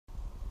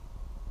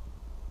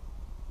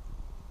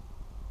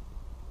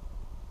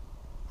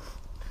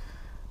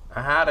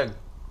I had a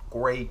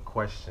great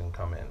question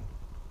come in.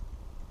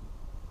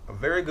 A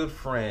very good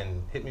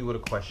friend hit me with a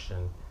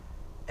question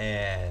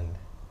and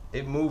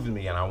it moved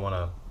me, and I want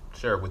to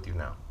share it with you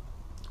now.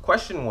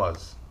 Question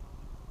was,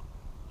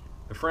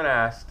 the friend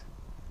asked,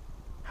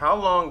 how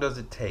long does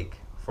it take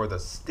for the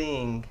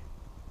sting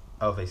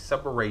of a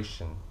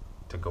separation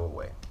to go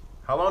away?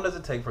 How long does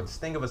it take for the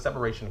sting of a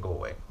separation to go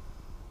away?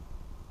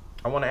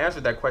 I want to answer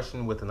that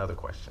question with another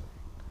question.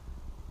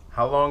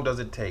 How long does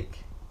it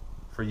take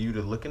for you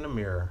to look in the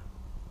mirror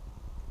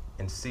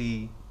and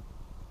see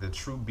the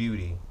true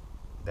beauty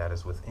that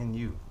is within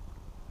you?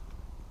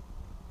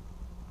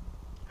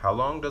 How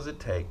long does it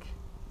take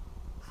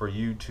for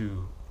you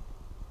to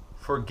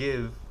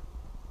forgive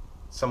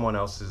someone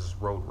else's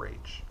road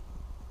rage?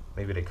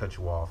 Maybe they cut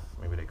you off.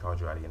 Maybe they called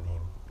you out of your name.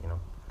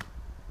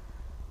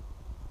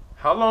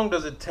 How long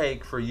does it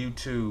take for you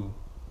to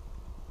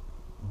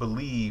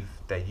believe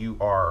that you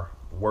are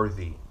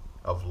worthy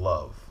of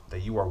love,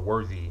 that you are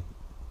worthy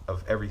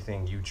of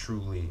everything you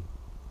truly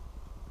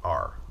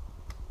are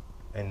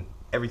and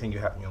everything you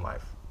have in your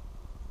life?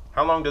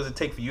 How long does it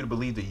take for you to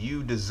believe that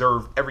you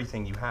deserve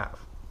everything you have?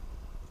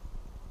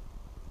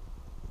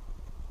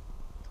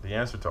 The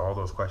answer to all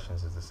those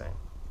questions is the same.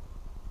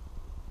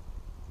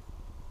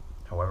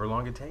 However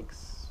long it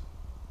takes,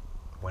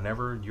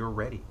 whenever you're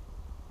ready.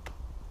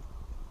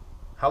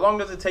 How long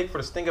does it take for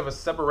the sting of a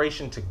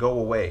separation to go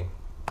away?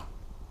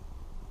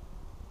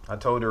 I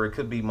told her it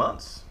could be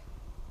months.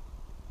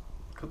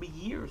 It could be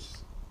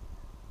years.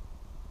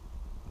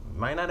 It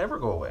might not ever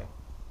go away.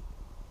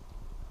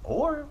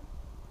 Or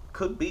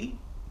could be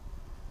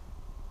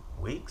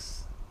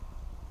weeks,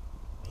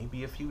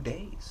 maybe a few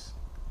days.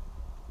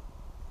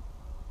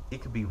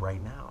 It could be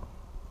right now.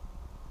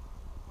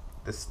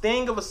 The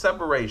sting of a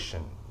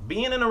separation,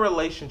 being in a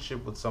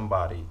relationship with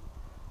somebody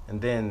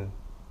and then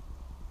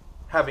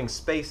having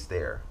space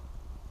there,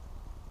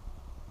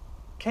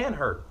 can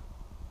hurt.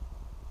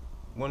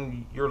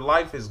 When your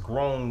life is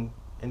grown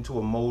into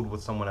a mold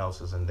with someone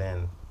else's and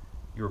then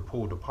you're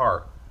pulled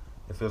apart,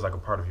 it feels like a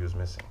part of you is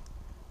missing.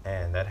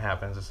 And that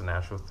happens. It's a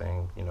natural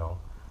thing.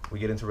 We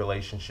get into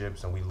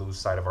relationships and we lose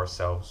sight of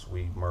ourselves.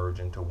 We merge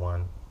into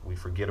one. We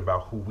forget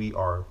about who we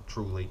are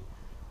truly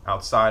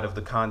outside of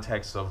the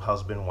context of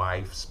husband,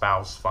 wife,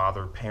 spouse,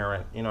 father,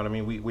 parent. You know what I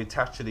mean? We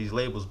attach to these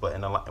labels,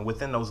 but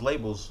within those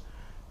labels,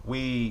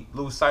 we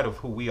lose sight of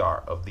who we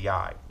are, of the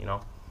I,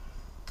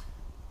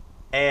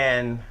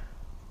 And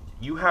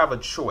you have a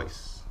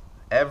choice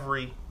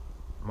every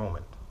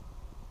moment.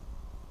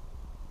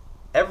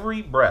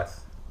 Every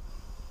breath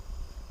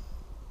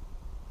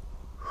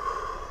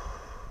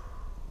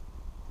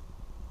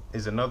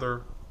is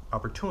another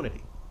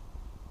opportunity.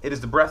 It is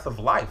the breath of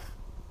life.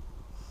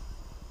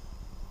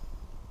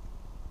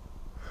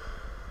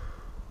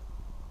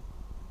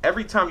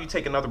 Every time you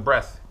take another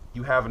breath,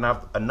 you have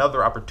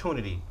another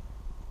opportunity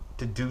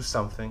to do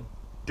something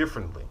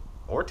differently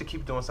or to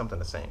keep doing something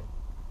the same.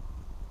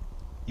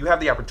 You have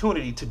the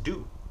opportunity to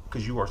do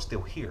because you are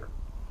still here.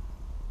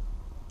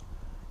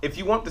 If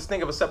you want this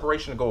thing of a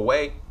separation to go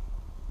away,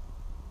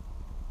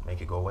 make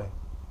it go away.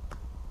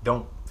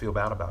 Don't feel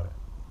bad about it.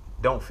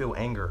 Don't feel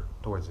anger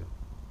towards it.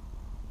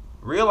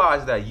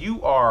 Realize that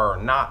you are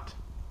not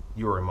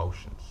your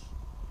emotions.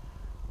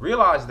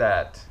 Realize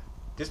that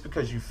just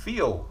because you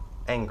feel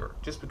anger,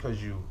 just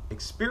because you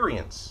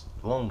experience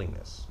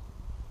loneliness,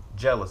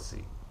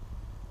 jealousy,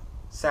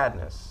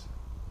 sadness,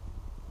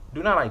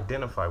 do not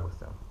identify with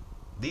them.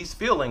 These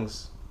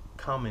feelings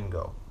come and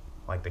go,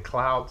 like the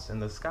clouds in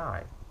the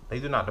sky. They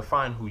do not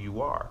define who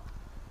you are.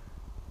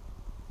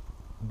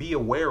 Be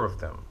aware of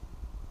them.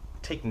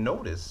 Take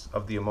notice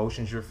of the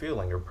emotions you're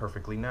feeling. They're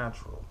perfectly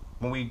natural.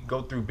 When we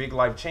go through big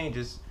life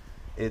changes,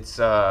 it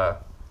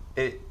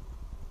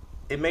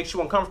makes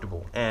you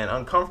uncomfortable. And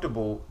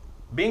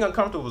being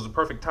uncomfortable is a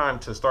perfect time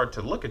to start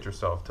to look at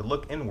yourself, to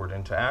look inward,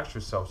 and to ask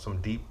yourself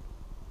some deep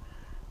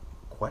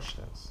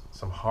questions,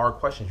 some hard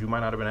questions you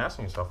might not have been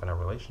asking yourself in a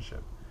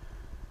relationship.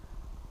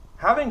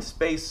 Having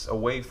space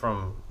away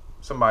from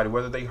somebody,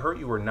 whether they hurt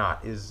you or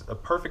not, is a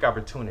perfect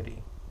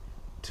opportunity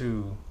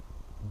to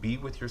be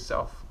with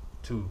yourself,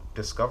 to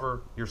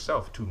discover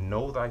yourself, to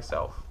know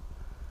thyself.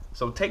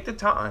 So take the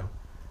time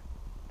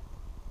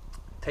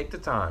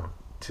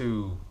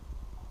to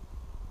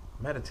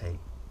meditate,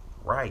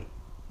 write,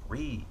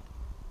 read,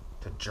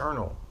 to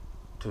journal,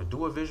 to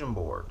do a vision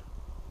board,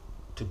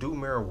 to do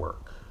mirror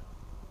work,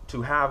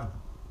 to have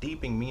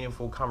deep and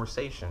meaningful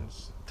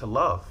conversations, to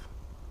love,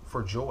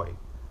 for joy.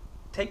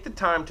 Take the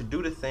time to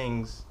do the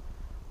things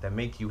that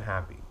make you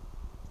happy.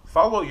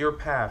 Follow your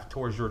path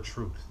towards your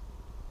truth.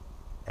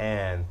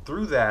 And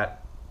through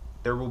that,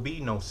 there will be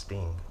no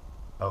sting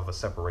of a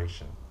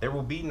separation. There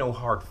will be no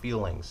hard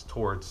feelings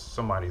towards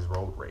somebody's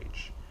road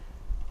rage.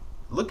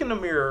 Look in the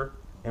mirror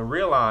and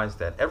realize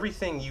that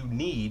everything you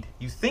need,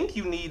 you think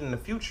you need in the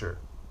future,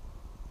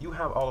 you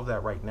have all of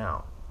that right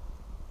now.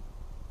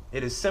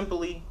 It is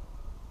simply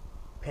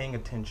paying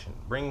attention,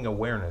 bringing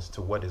awareness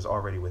to what is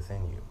already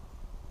within you.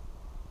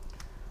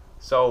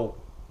 So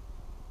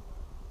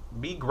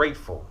be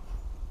grateful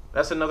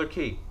That's another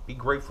key. Be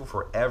grateful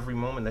for every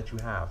moment that you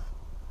have.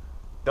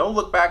 Don't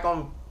look back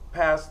on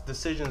past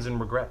decisions and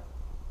regret.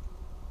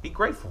 Be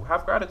grateful.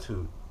 Have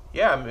gratitude.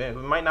 Yeah, it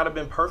might not have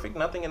been perfect.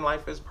 Nothing in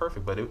life is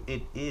perfect, but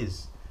it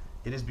is.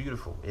 It is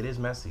beautiful. It is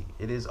messy.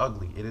 It is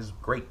ugly. It is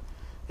great.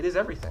 It is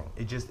everything.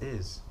 It just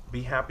is.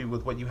 Be happy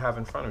with what you have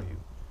in front of you.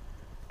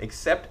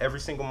 Accept every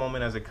single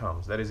moment as it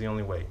comes. That is the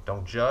only way.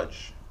 Don't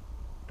judge.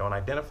 Don't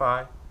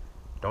identify.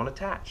 Don't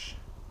attach.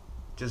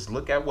 Just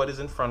look at what is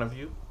in front of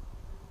you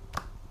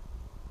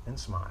and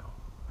smile.